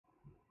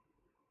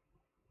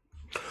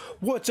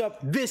What's up?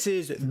 This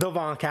is the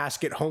Vinyl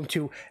Casket, home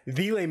to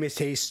the lamest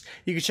taste.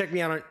 You can check me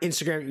out on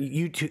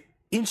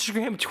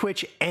Instagram,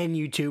 Twitch, and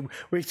YouTube,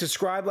 where you can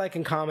subscribe, like,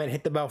 and comment,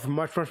 hit the bell for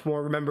much, much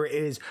more. Remember, it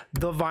is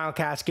the Vinyl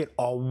Casket,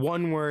 all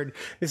one word.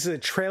 This is a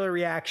trailer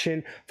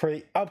reaction for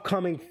the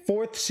upcoming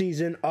 4th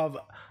season of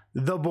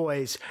The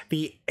Boys,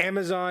 the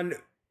Amazon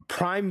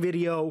Prime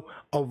Video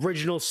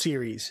original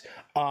series.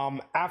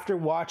 After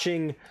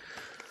watching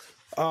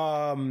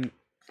Gen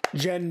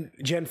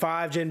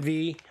 5, Gen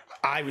V,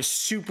 I was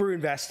super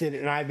invested,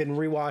 and I've been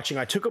rewatching.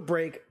 I took a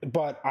break,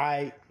 but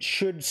I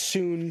should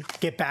soon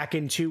get back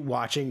into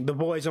watching The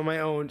Boys on my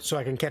own so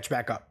I can catch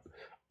back up.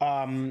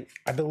 I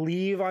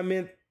believe I'm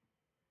in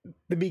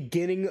the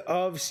beginning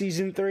of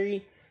season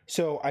 3,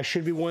 so I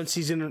should be one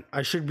season.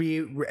 I should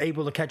be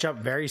able to catch up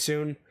very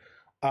soon.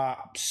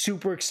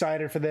 Super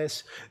excited for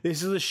this.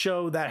 This is a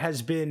show that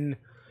has been,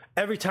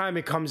 every time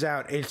it comes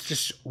out, it's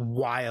just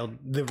wild.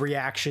 The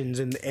reactions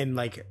and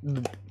like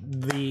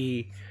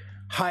the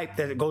hype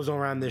that goes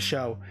around this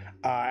show,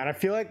 and I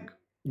feel like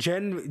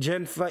Gen V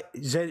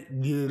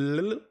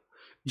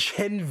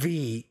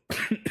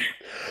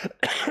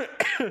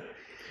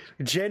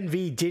Gen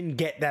V didn't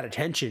get that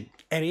attention,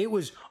 and it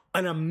was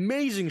an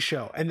amazing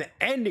show, and the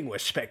ending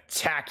was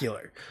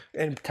spectacular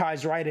and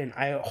ties right in.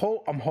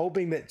 I'm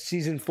hoping that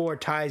season 4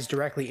 ties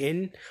directly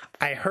in.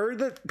 I heard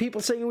that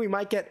people saying we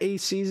might get a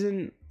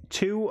season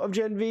 2 of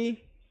Gen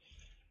V.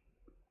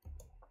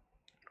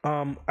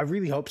 I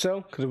really hope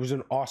so, because it was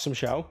an awesome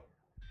show.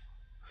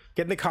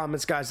 Get in the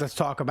comments, guys. Let's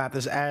talk about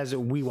this as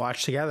we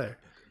watch together.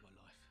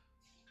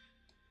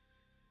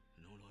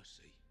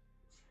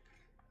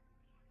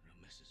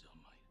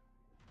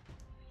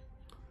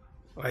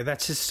 Alright,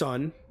 that's his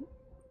son.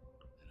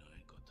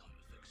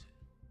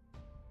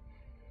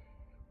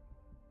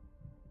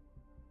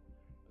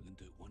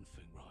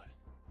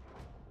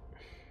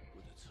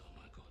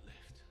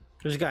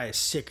 This guy is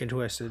sick and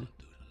twisted.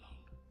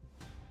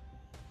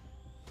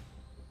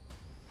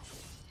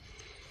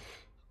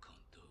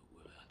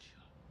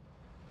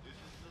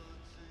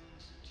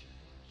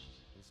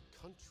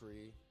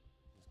 Country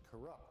is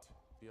corrupt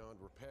beyond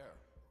repair,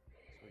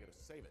 so we gotta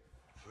save it.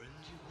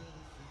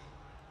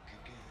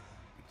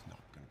 It's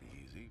not gonna be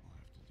easy. We'll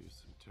have to do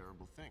some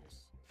terrible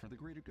things for the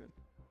greater good.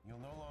 You'll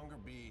no longer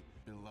be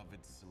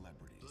beloved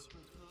celebrities.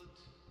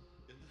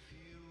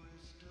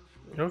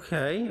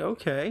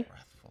 Okay.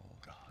 Wrathful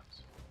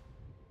gods.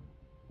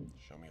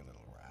 Show me a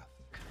little wrath.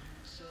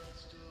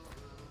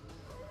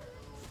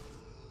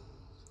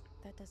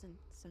 That doesn't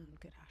sound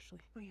good, Ashley.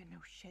 Oh yeah, no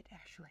shit,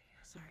 Ashley.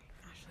 Sorry,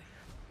 Ashley.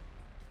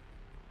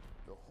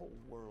 The whole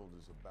world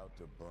is about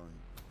to burn.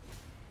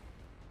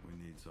 We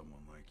need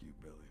someone like you,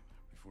 Billy,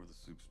 before the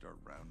soup start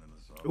rounding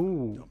us off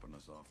Ooh. and dumping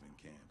us off in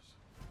camps.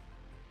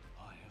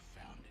 I have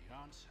found the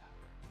answer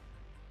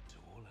to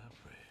all our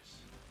prayers.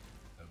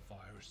 A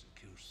virus that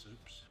kills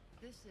soups.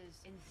 This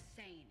is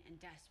insane and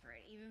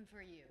desperate, even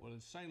for you. Well,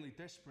 insanely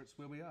desperate's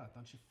where we are,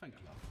 don't you think,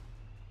 love?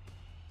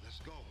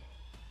 Let's go.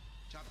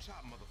 Chop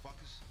chop,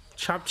 motherfuckers.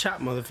 Chop chop,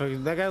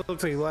 motherfucker. That guy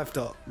looks like he lost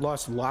a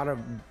lot of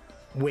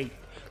weight.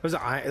 Was it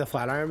the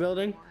Flatiron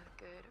Building? More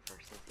good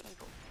versus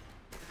evil.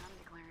 I'm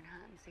declaring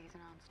hunting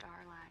season on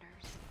Star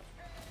Ladders.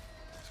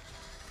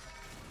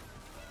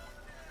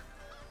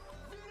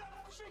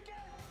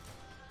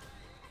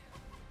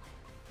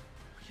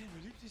 I can't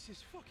believe this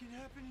is fucking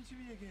happening to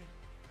me again.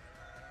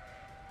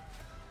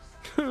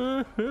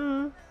 Look,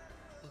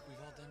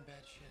 we've all done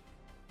bad shit.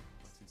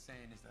 What's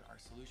insane is that our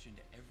solution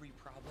to every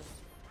problem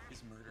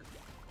is murder.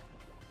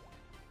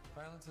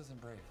 Violence isn't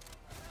brave.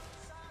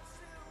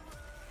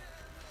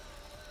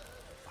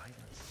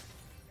 Violence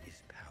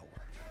is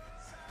power.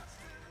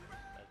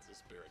 That's the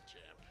spirit,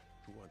 champ.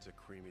 Who wants a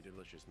creamy,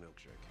 delicious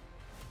milkshake?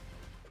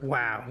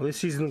 Wow, this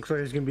season looks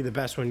like it's gonna be the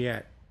best one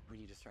yet. We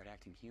need to start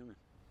acting human.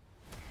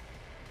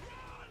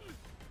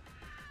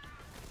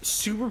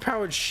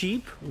 Superpowered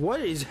sheep? What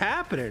is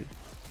happening?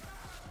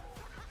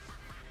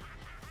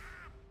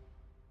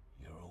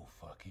 You're all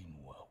fucking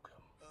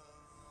welcome.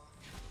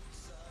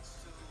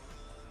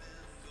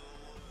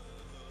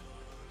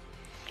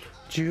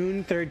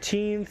 June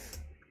 13th.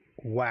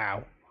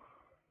 Wow.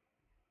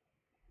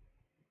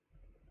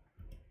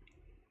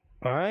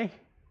 All right.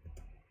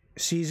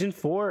 Season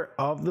 4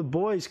 of The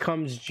Boys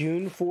comes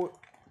June 4th.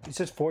 It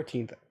says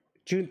 14th.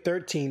 June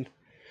 13th.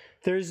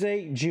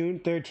 Thursday, June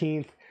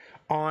 13th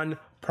on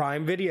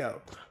Prime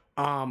Video.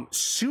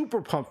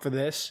 Super pumped for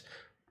this.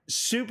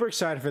 Super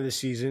excited for this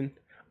season.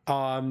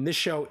 This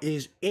show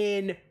is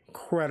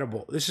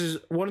incredible. This is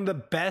one of the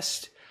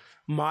best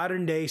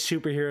modern day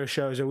superhero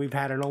shows that we've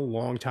had in a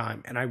long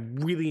time, and I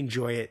really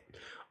enjoy it.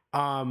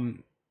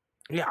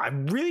 Yeah, I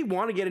really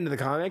want to get into the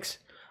comics.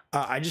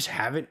 I just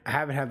haven't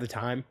had the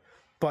time,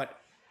 but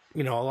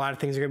you know, a lot of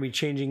things are going to be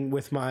changing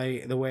with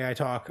the way I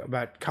talk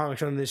about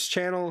comics on this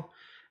channel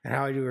and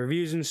how I do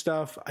reviews and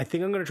stuff. I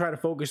think I'm going to try to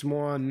focus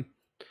more on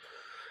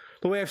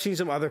the way I've seen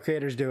some other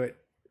creators do it,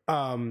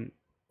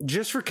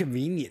 just for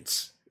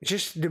convenience,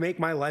 just to make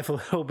my life a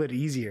little bit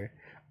easier.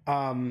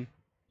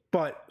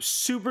 But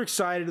super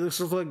excited. It looks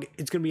like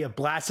it's going to be a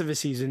blast of a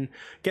season.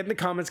 Get in the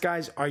comments,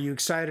 guys. Are you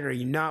excited? Are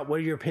you not? What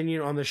are your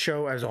opinion on the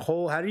show as a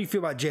whole? How do you feel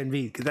about Gen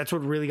V? Because that's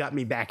what really got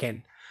me back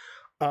in.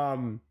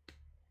 I'm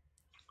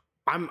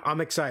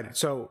excited.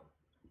 So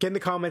get in the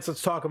comments.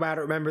 Let's talk about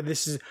it. Remember,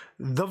 this is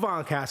the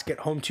Von Casket,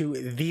 home to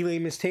The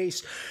Lamest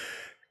Taste.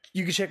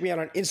 You can check me out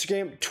on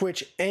Instagram,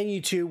 Twitch, and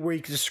YouTube, where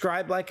you can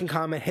subscribe, like, and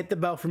comment. Hit the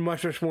bell for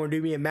much, much more.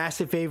 Do me a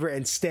massive favor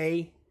and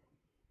stay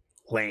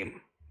lame.